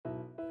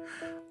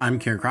I'm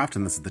Kieran Craft,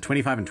 and this is the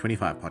 25 and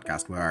 25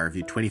 podcast, where I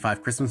review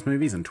 25 Christmas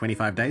movies in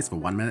 25 days for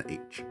 1 minute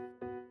each.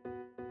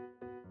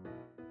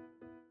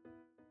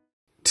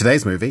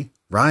 Today's movie,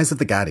 Rise of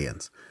the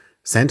Guardians.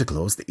 Santa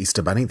Claus, the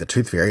Easter Bunny, the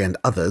Tooth Fairy, and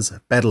others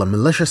battle a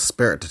malicious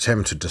spirit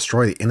determined to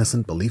destroy the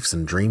innocent beliefs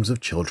and dreams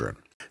of children.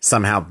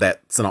 Somehow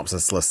that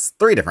synopsis lists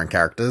 3 different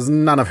characters,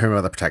 none of whom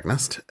are the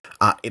protagonist.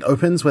 It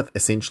opens with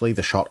essentially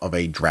the shot of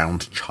a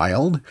drowned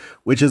child,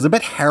 which is a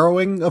bit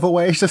harrowing of a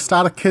way to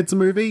start a kid's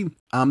movie,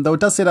 though it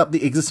does set up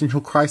the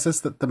existential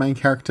crisis that the main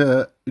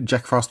character,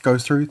 Jack Frost,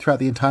 goes through throughout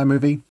the entire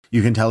movie.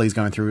 You can tell he's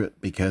going through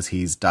it because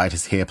he's dyed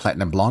his hair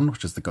platinum blonde,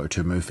 which is the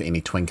go-to move for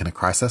any twink in a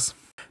crisis.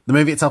 The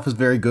movie itself is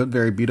very good,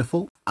 very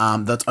beautiful.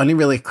 Though it's only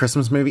really a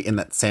Christmas movie in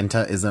that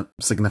Santa is a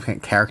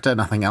significant character,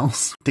 nothing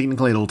else.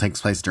 Technically, it all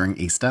takes place during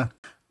Easter.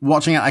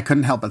 Watching it, I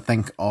couldn't help but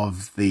think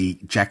of the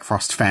Jack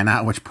Frost fan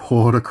art, which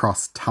poured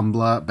across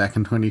Tumblr back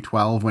in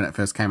 2012 when it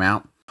first came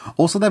out.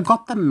 Also, they've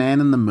got the Man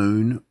in the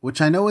Moon,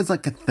 which I know is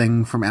like a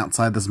thing from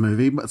outside this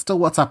movie, but still,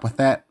 what's up with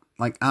that?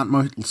 Like, aren't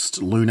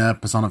most lunar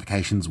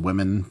personifications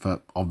women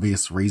for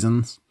obvious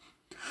reasons?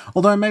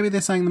 Although maybe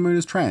they're saying the moon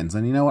is trans,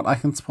 and you know what? I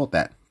can support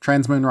that.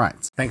 Trans moon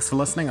rights. Thanks for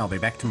listening. I'll be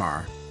back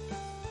tomorrow.